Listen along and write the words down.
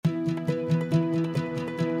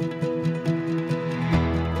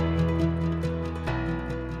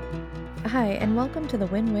and welcome to the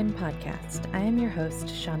Win-Win Podcast. I am your host,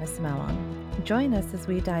 Shauna Simelon. Join us as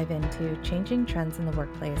we dive into changing trends in the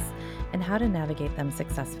workplace and how to navigate them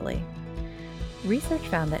successfully. Research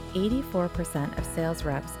found that 84% of sales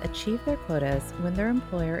reps achieve their quotas when their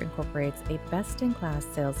employer incorporates a best-in-class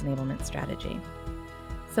sales enablement strategy.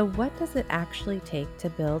 So what does it actually take to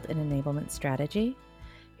build an enablement strategy?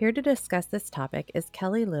 Here to discuss this topic is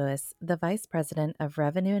Kelly Lewis, the Vice President of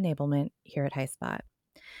Revenue Enablement here at HighSpot.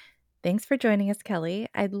 Thanks for joining us, Kelly.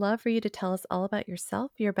 I'd love for you to tell us all about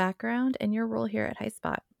yourself, your background, and your role here at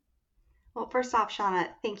HighSpot. Well, first off, Shauna,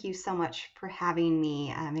 thank you so much for having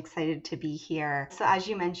me. I'm excited to be here. So, as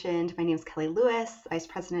you mentioned, my name is Kelly Lewis, Vice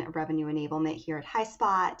President of Revenue Enablement here at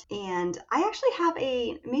HighSpot. And I actually have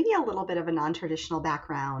maybe a little bit of a non-traditional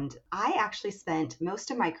background. I actually spent most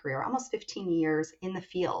of my career, almost 15 years, in the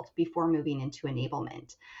field before moving into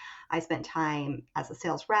enablement. I spent time as a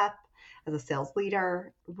sales rep, as a sales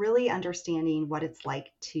leader, really understanding what it's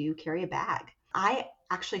like to carry a bag. I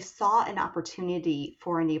actually saw an opportunity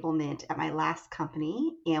for enablement at my last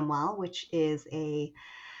company, Amwell, which is a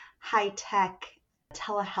high-tech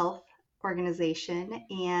telehealth organization,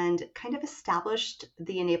 and kind of established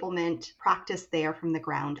the enablement practice there from the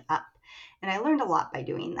ground up. And I learned a lot by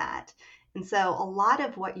doing that. And so a lot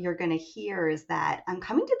of what you're going to hear is that I'm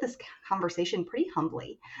coming to this conversation pretty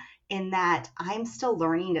humbly, in that I'm still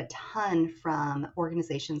learning a ton from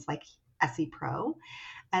organizations like SE Pro,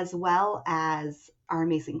 as well as our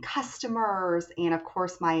amazing customers, and of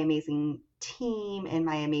course my amazing team and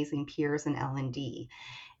my amazing peers in L&D.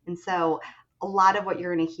 And so a lot of what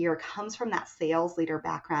you're going to hear comes from that sales leader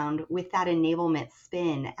background with that enablement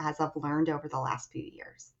spin, as I've learned over the last few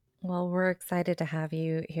years. Well, we're excited to have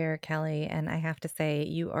you here, Kelly. And I have to say,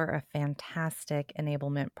 you are a fantastic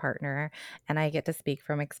enablement partner, and I get to speak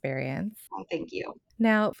from experience. Oh, thank you.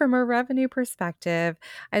 Now, from a revenue perspective,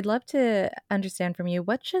 I'd love to understand from you,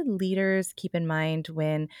 what should leaders keep in mind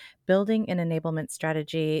when building an enablement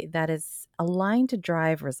strategy that is aligned to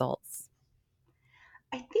drive results?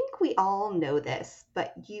 I think we all know this,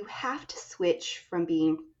 but you have to switch from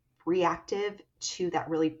being reactive to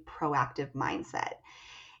that really proactive mindset.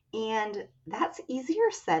 And that's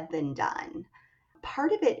easier said than done.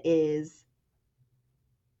 Part of it is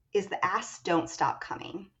the asks don't stop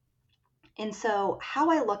coming. And so,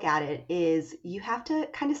 how I look at it is you have to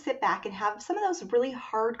kind of sit back and have some of those really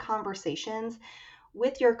hard conversations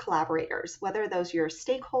with your collaborators, whether those your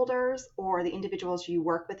stakeholders or the individuals you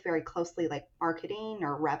work with very closely, like marketing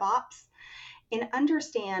or RevOps, and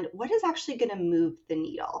understand what is actually going to move the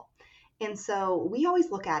needle. And so, we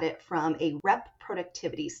always look at it from a rep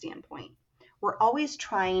productivity standpoint. We're always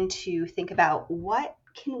trying to think about what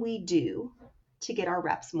can we do to get our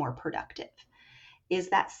reps more productive. Is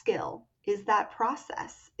that skill? Is that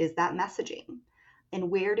process? Is that messaging?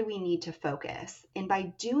 And where do we need to focus? And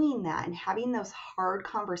by doing that and having those hard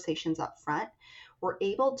conversations up front, we're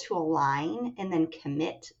able to align and then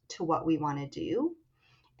commit to what we want to do.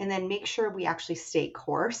 And then make sure we actually stay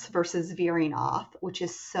course versus veering off, which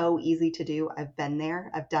is so easy to do. I've been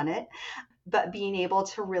there, I've done it. But being able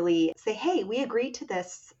to really say, hey, we agreed to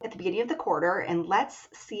this at the beginning of the quarter and let's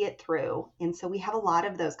see it through. And so we have a lot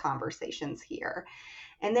of those conversations here.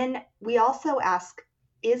 And then we also ask,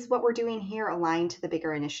 is what we're doing here aligned to the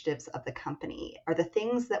bigger initiatives of the company? Are the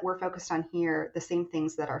things that we're focused on here the same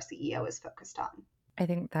things that our CEO is focused on? I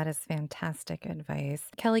think that is fantastic advice.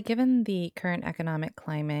 Kelly, given the current economic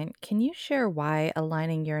climate, can you share why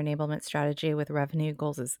aligning your enablement strategy with revenue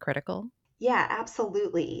goals is critical? Yeah,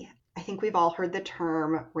 absolutely. I think we've all heard the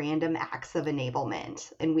term random acts of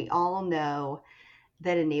enablement, and we all know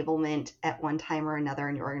that enablement at one time or another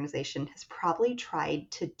in your organization has probably tried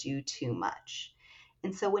to do too much.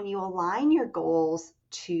 And so when you align your goals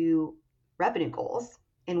to revenue goals,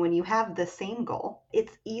 and when you have the same goal,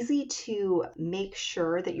 it's easy to make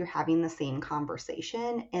sure that you're having the same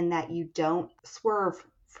conversation and that you don't swerve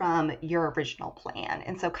from your original plan.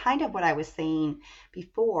 And so kind of what I was saying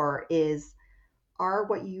before is, are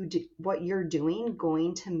what you're doing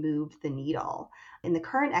going to move the needle? In the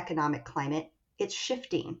current economic climate, it's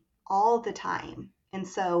shifting all the time. And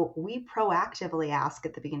so we proactively ask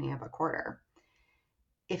at the beginning of a quarter,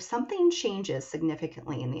 if something changes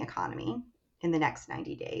significantly in the economy in the next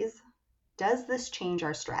 90 days, does this change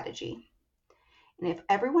our strategy? And if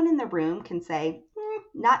everyone in the room can say,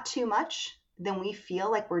 not too much, then we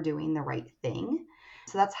feel like we're doing the right thing.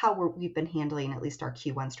 So that's how we've been handling at least our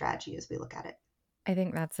Q1 strategy as we look at it. I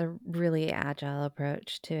think that's a really agile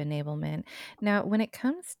approach to enablement. Now, when it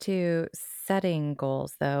comes to setting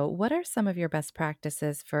goals, though, what are some of your best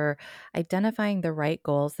practices for identifying the right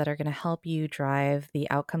goals that are going to help you drive the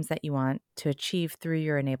outcomes that you want to achieve through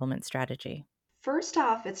your enablement strategy? First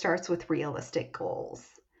off, it starts with realistic goals.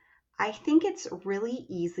 I think it's really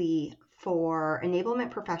easy for enablement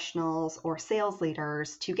professionals or sales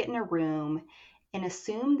leaders to get in a room and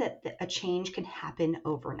assume that a change can happen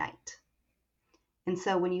overnight. And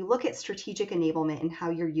so when you look at strategic enablement and how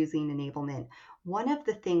you're using enablement, one of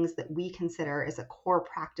the things that we consider as a core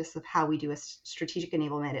practice of how we do a strategic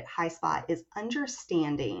enablement at HighSpot is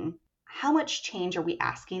understanding how much change are we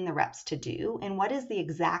asking the reps to do and what is the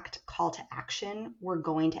exact call to action we're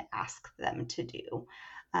going to ask them to do.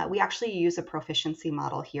 We actually use a proficiency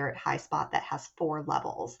model here at HighSpot that has 4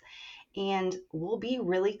 levels. And we'll be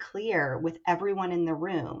really clear with everyone in the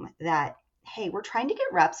room that, hey, we're trying to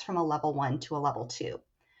get reps from a level 1 to a level 2.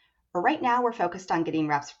 But right now, we're focused on getting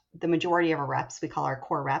reps, the majority of our reps, we call our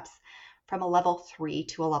core reps, from a level 3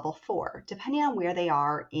 to a level 4, depending on where they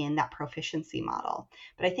are in that proficiency model.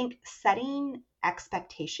 But I think setting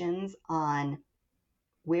expectations on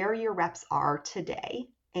where your reps are today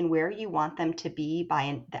and where you want them to be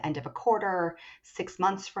by the end of a quarter, 6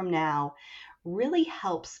 months from now, really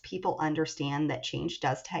helps people understand that change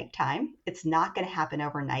does take time. It's not going to happen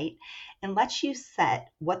overnight, and lets you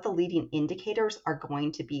set what the leading indicators are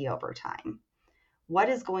going to be over time. What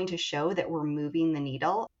is going to show that we're moving the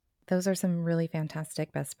needle? Those are some really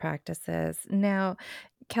fantastic best practices. Now,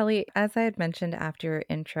 Kelly, as I had mentioned after your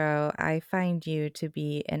intro, I find you to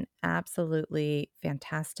be an absolutely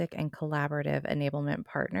fantastic and collaborative enablement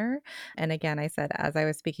partner. And again, I said, as I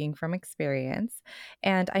was speaking from experience,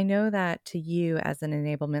 and I know that to you as an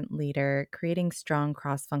enablement leader, creating strong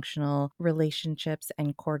cross functional relationships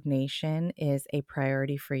and coordination is a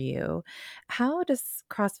priority for you. How does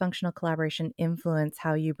cross functional collaboration influence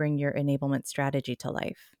how you bring your enablement strategy to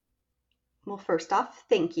life? Well, first off,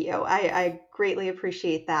 thank you. I greatly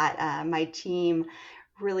appreciate that. My team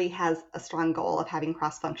really has a strong goal of having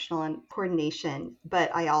cross-functional and coordination, but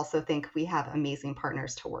I also think we have amazing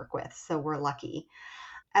partners to work with, so we're lucky.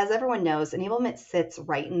 As everyone knows, enablement sits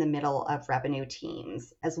right in the middle of revenue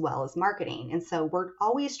teams as well as marketing. And so we're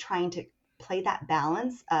always trying to play that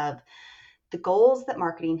balance of the goals that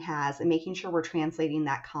marketing has and making sure we're translating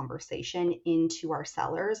that conversation into our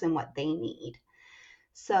sellers and what they need.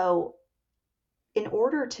 So in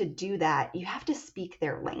order to do that, you have to speak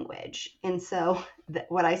their language. And so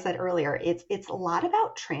what I said earlier, it's a lot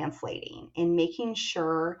about translating and making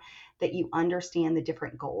sure that you understand the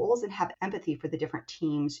different goals and have empathy for the different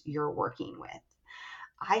teams you're working with.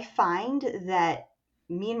 I find that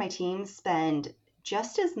me and my team spend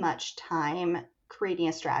just as much time creating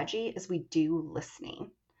a strategy as we do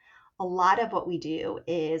listening. A lot of what we do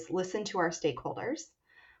is listen to our stakeholders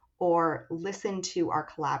or listen to our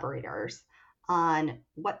collaborators on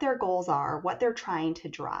what their goals are, what they're trying to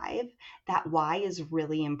drive. That why is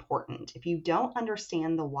really important. If you don't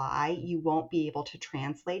understand the why, you won't be able to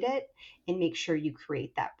translate it and make sure you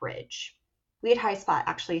create that bridge. We at HighSpot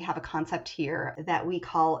actually have a concept here that we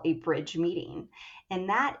call a bridge meeting. And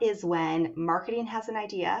that is when marketing has an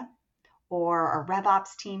idea or our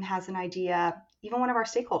RevOps team has an idea, even one of our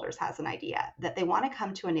stakeholders has an idea that they want to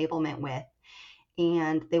come to enablement with,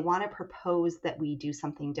 and they want to propose that we do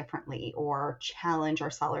something differently or challenge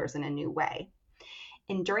our sellers in a new way.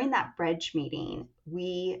 And during that bridge meeting,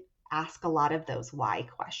 we ask a lot of those why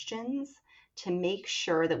questions to make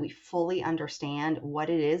sure that we fully understand what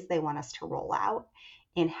it is they want us to roll out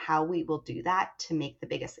and how we will do that to make the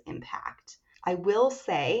biggest impact. I will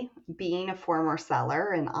say, being a former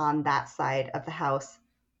seller and on that side of the house,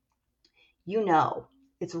 you know,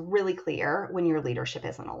 it's really clear when your leadership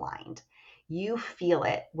isn't aligned. You feel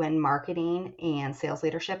it when marketing and sales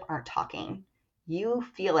leadership aren't talking. You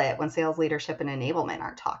feel it when sales leadership and enablement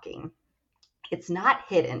aren't talking. It's not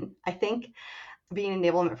hidden. I think being an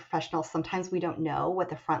enablement professional, sometimes we don't know what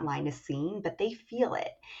the front line is seeing, but they feel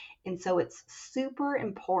it. And so it's super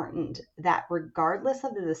important that regardless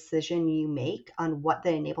of the decision you make on what the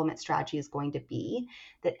enablement strategy is going to be,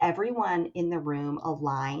 that everyone in the room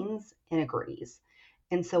aligns and agrees.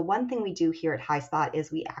 And so one thing we do here at HighSpot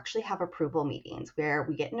is we actually have approval meetings where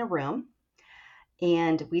we get in a room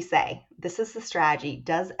and we say, this is the strategy.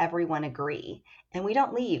 Does everyone agree? And we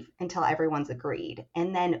don't leave until everyone's agreed.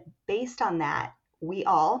 And then based on that, we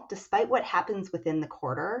all, despite what happens within the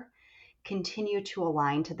quarter, continue to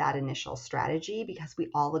align to that initial strategy because we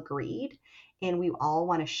all agreed and we all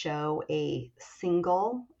want to show a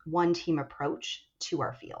single one team approach to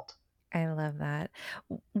our field. I love that.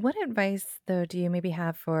 What advice, though, do you maybe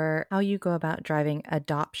have for how you go about driving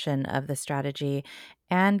adoption of the strategy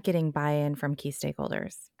and getting buy in from key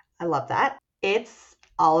stakeholders? I love that. It's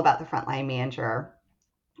all about the frontline manager.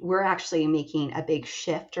 we're actually making a big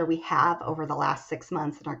shift, or we have over the last 6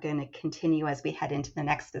 months and are going to continue as we head into the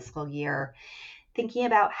next fiscal year, thinking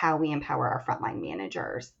about how we empower our frontline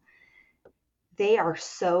managers. They are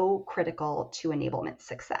so critical to enablement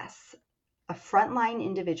success. A frontline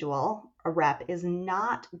individual, a rep, is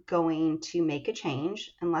not going to make a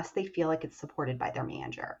change unless they feel like it's supported by their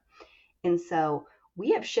manager. And so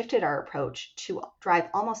we have shifted our approach to drive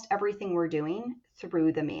almost everything we're doing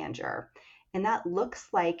through the manager. And that looks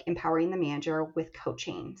like empowering the manager with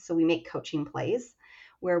coaching. So we make coaching plays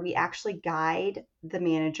where we actually guide the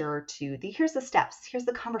manager to here's the steps, here's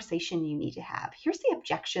the conversation you need to have, here's the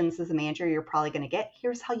objections as a manager you're probably going to get,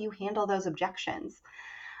 here's how you handle those objections.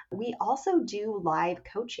 We also do live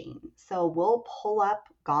coaching. So we'll pull up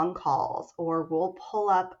gong calls, or we'll pull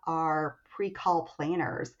up our pre-call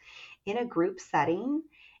planners in a group setting,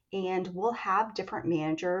 and we'll have different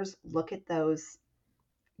managers look at those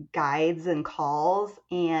guides and calls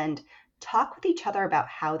and talk with each other about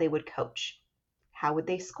how they would coach. How would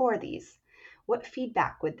they score these? What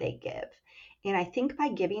feedback would they give? And I think by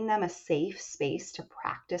giving them a safe space to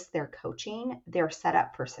practice their coaching, they're set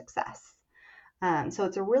up for success. So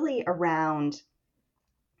it's really around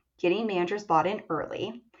getting managers bought in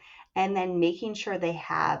early and then making sure they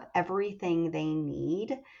have everything they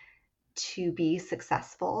need to be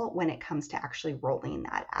successful when it comes to actually rolling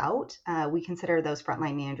that out. We consider those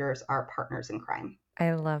frontline managers our partners in crime.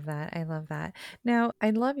 I love that. I love that. Now,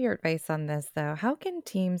 I'd love your advice on this though. How can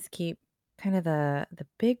teams keep kind of the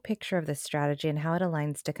big picture of the strategy and how it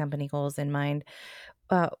aligns to company goals in mind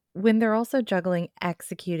when they're also juggling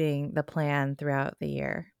executing the plan throughout the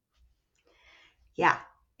year? Yeah,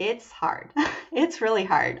 it's hard. It's really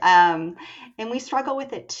hard. And we struggle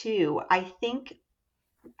with it too. I think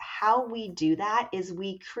how we do that is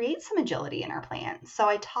we create some agility in our plan. So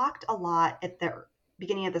I talked a lot at the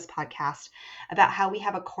beginning of this podcast about how we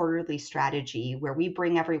have a quarterly strategy where we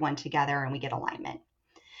bring everyone together and we get alignment.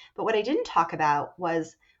 But what I didn't talk about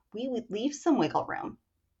was we would leave some wiggle room.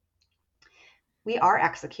 We are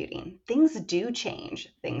executing. Things do change,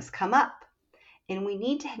 things come up. And we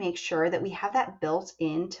need to make sure that we have that built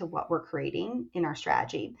into what we're creating in our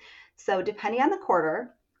strategy. So depending on the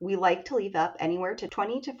quarter, we like to leave up anywhere to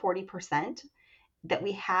 20 to 40% that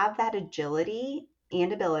we have that agility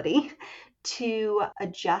and ability to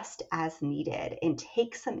adjust as needed and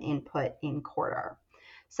take some input in quarter.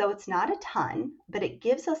 So it's not a ton, but it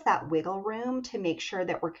gives us that wiggle room to make sure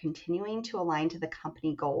that we're continuing to align to the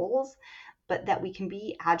company goals, but that we can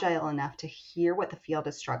be agile enough to hear what the field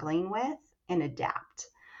is struggling with and adapt.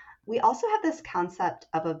 We also have this concept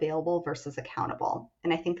of available versus accountable.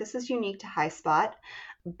 And I think this is unique to HighSpot,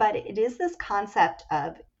 but it is this concept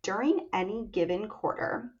of during any given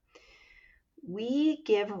quarter, we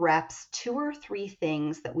give reps 2 or 3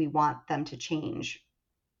 things that we want them to change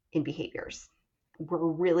in behaviors. We're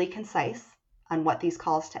really concise on what these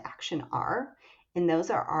calls to action are, and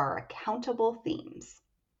those are our accountable themes.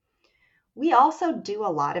 We also do a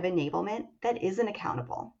lot of enablement that isn't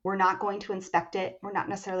accountable. We're not going to inspect it. We're not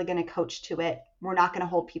necessarily going to coach to it. We're not going to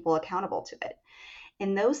hold people accountable to it.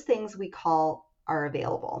 And those things we call are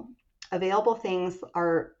available. Available things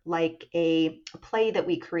are like a play that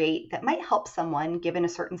we create that might help someone given a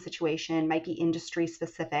certain situation, might be industry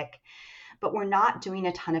specific, but we're not doing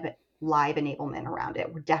a ton of live enablement around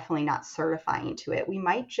it. We're definitely not certifying to it. We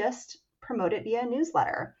might just promote it via a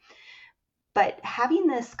newsletter. But having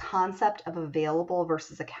this concept of available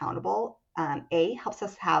versus accountable, helps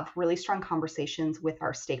us have really strong conversations with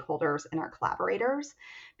our stakeholders and our collaborators,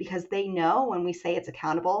 because they know when we say it's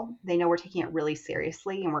accountable, they know we're taking it really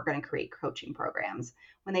seriously and we're going to create coaching programs.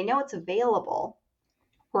 When they know it's available,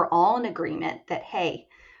 we're all in agreement that, hey,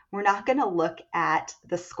 we're not going to look at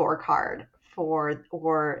the scorecard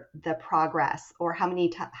or the progress or how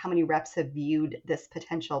many reps have viewed this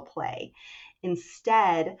potential play.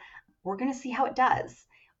 Instead, we're going to see how it does.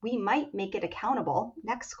 We might make it accountable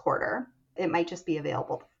next quarter. It might just be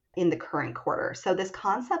available in the current quarter. So this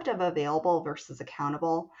concept of available versus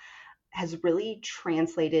accountable has really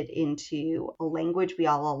translated into a language we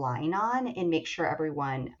all align on and make sure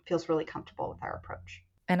everyone feels really comfortable with our approach.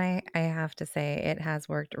 And I have to say, it has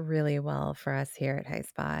worked really well for us here at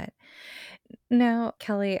HighSpot. Now,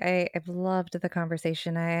 Kelly, I've loved the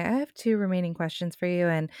conversation. I have 2 remaining questions for you,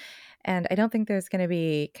 and I don't think there's going to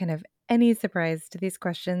be kind of any surprise to these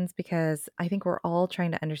questions because I think we're all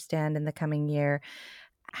trying to understand in the coming year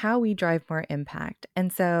how we drive more impact.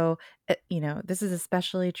 And so, this is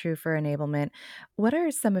especially true for enablement. What are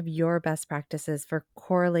some of your best practices for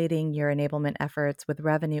correlating your enablement efforts with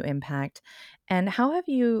revenue impact? And how have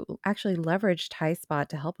you actually leveraged HighSpot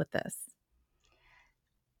to help with this?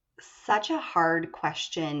 such a hard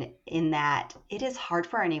question in that it is hard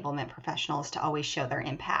for enablement professionals to always show their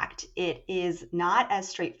impact. It is not as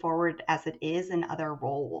straightforward as it is in other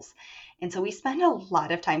roles. And so we spend a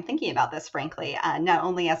lot of time thinking about this, frankly, not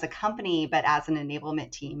only as a company, but as an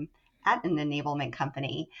enablement team at an enablement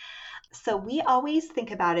company. So we always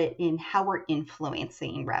think about it in how we're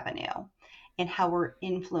influencing revenue and how we're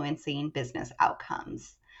influencing business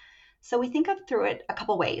outcomes. So we think of through it a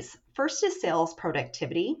couple ways. First is sales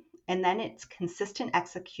productivity, and then it's consistent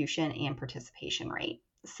execution and participation rate.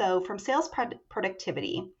 So from sales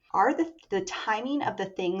productivity, are the timing of the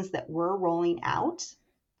things that we're rolling out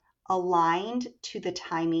aligned to the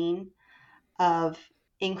timing of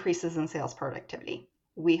increases in sales productivity?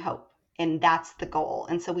 We hope. And that's the goal.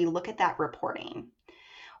 And so we look at that reporting.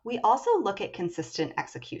 We also look at consistent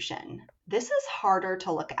execution. This is harder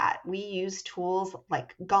to look at. We use tools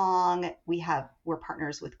like Gong. We're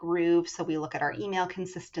partners with Groove, so we look at our email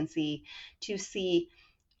consistency to see,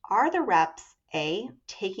 are the reps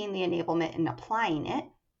taking the enablement and applying it,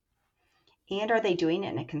 and are they doing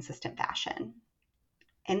it in a consistent fashion?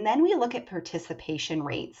 And then we look at participation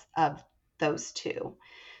rates of those two.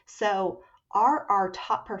 So are our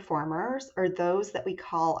top performers, or those that we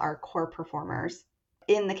call our core performers,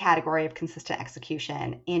 in the category of consistent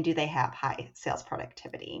execution, and do they have high sales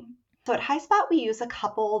productivity? So at HighSpot, we use a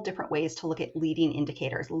couple different ways to look at leading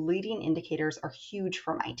indicators. Leading indicators are huge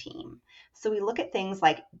for my team. So we look at things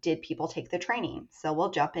like, did people take the training? So we'll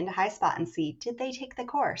jump into HighSpot and see, did they take the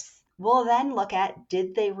course? We'll then look at,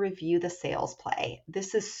 did they review the sales play?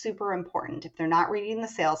 This is super important. If they're not reading the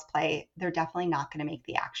sales play, they're definitely not going to make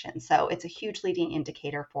the action. So it's a huge leading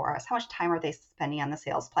indicator for us. How much time are they spending on the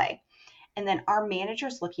sales play? And then our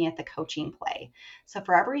managers looking at the coaching play. So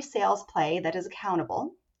for every sales play that is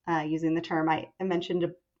accountable, using the term I mentioned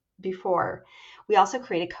before, we also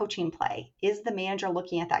create a coaching play. Is the manager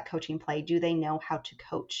looking at that coaching play? Do they know how to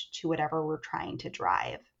coach to whatever we're trying to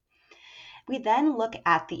drive? We then look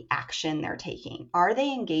at the action they're taking. Are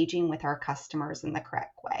they engaging with our customers in the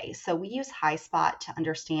correct way? So we use HighSpot to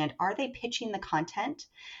understand, are they pitching the content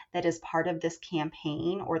that is part of this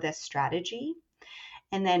campaign or this strategy?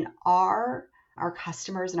 And then are our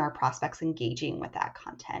customers and our prospects engaging with that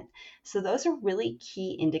content? So those are really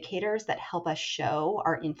key indicators that help us show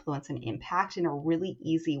our influence and impact in a really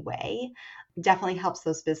easy way. Definitely helps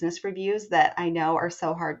those business reviews that I know are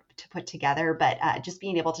so hard to put together, but just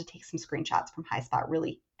being able to take some screenshots from HighSpot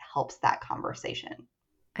really helps that conversation.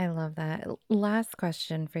 I love that. Last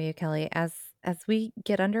question for you, Kelly. As we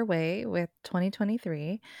get underway with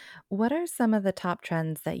 2023, what are some of the top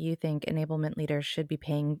trends that you think enablement leaders should be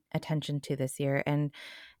paying attention to this year, and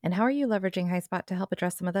how are you leveraging HighSpot to help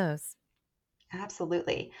address some of those?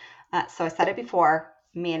 Absolutely. So I said it before,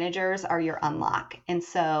 managers are your unlock. And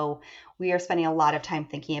so we are spending a lot of time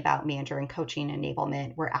thinking about manager and coaching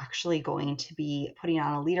enablement. We're actually going to be putting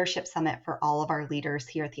on a leadership summit for all of our leaders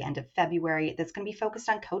here at the end of February that's going to be focused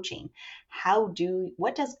on coaching.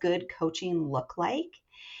 What does good coaching look like?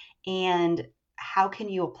 And how can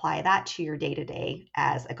you apply that to your day-to-day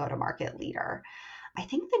as a go-to-market leader? I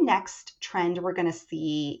think the next trend we're going to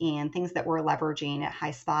see and things that we're leveraging at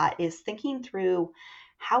HighSpot is thinking through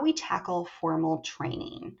how we tackle formal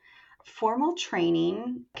training. Formal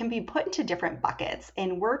training can be put into different buckets,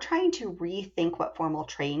 and we're trying to rethink what formal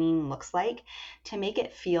training looks like to make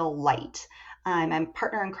it feel light. I'm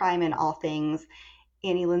partner in crime in all things.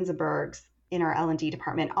 Annie Linsenberg's in our L&D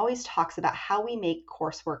department always talks about how we make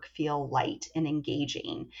coursework feel light and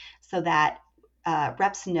engaging so that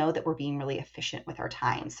reps know that we're being really efficient with our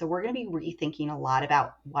time. So we're going to be rethinking a lot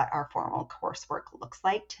about what our formal coursework looks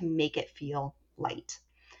like to make it feel light.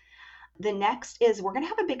 The next is we're going to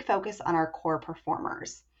have a big focus on our core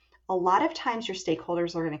performers. A lot of times your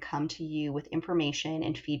stakeholders are going to come to you with information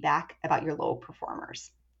and feedback about your low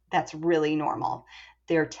performers. That's really normal.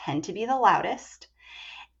 They tend to be the loudest,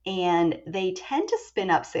 and they tend to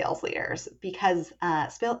spin up sales leaders because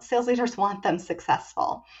sales leaders want them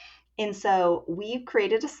successful. And so we've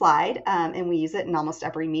created a slide and we use it in almost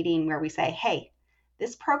every meeting where we say, hey,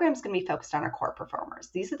 this program is going to be focused on our core performers.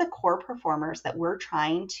 These are the core performers that we're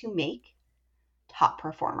trying to make top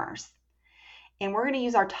performers. And we're going to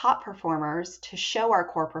use our top performers to show our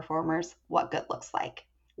core performers what good looks like.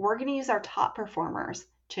 We're going to use our top performers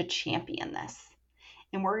to champion this.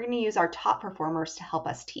 And we're going to use our top performers to help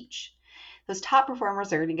us teach. Those top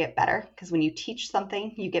performers are going to get better because when you teach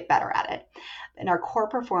something, you get better at it. And our core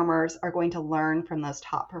performers are going to learn from those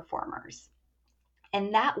top performers.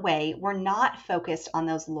 And that way, we're not focused on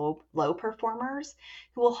those low performers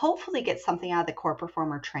who will hopefully get something out of the core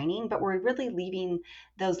performer training, but we're really leaving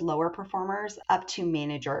those lower performers up to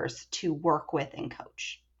managers to work with and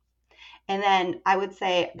coach. And then I would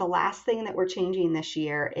say the last thing that we're changing this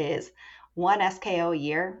year is one SKO a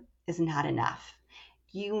year is not enough.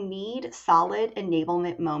 You need solid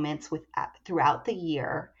enablement moments throughout the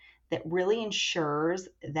year that really ensures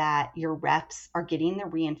that your reps are getting the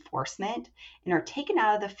reinforcement and are taken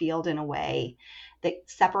out of the field in a way that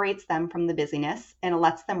separates them from the busyness and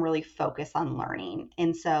lets them really focus on learning.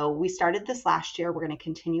 And so we started this last year. We're going to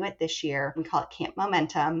continue it this year. We call it Camp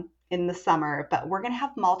Momentum in the summer, but we're going to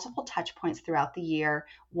have multiple touch points throughout the year,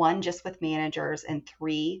 one just with managers and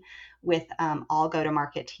three with all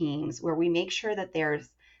go-to-market teams, where we make sure that there's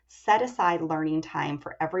set aside learning time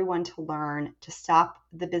for everyone to learn, to stop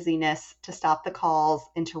the busyness, to stop the calls,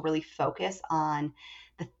 and to really focus on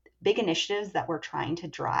the big initiatives that we're trying to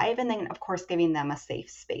drive. And then, of course, giving them a safe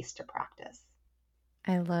space to practice.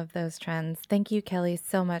 I love those trends. Thank you, Kelly,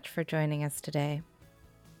 so much for joining us today.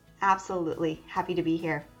 Absolutely. Happy to be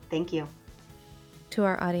here. Thank you. To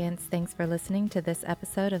our audience, thanks for listening to this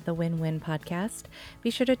episode of the Win-Win Podcast. Be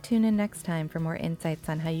sure to tune in next time for more insights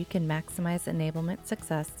on how you can maximize enablement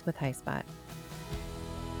success with HighSpot.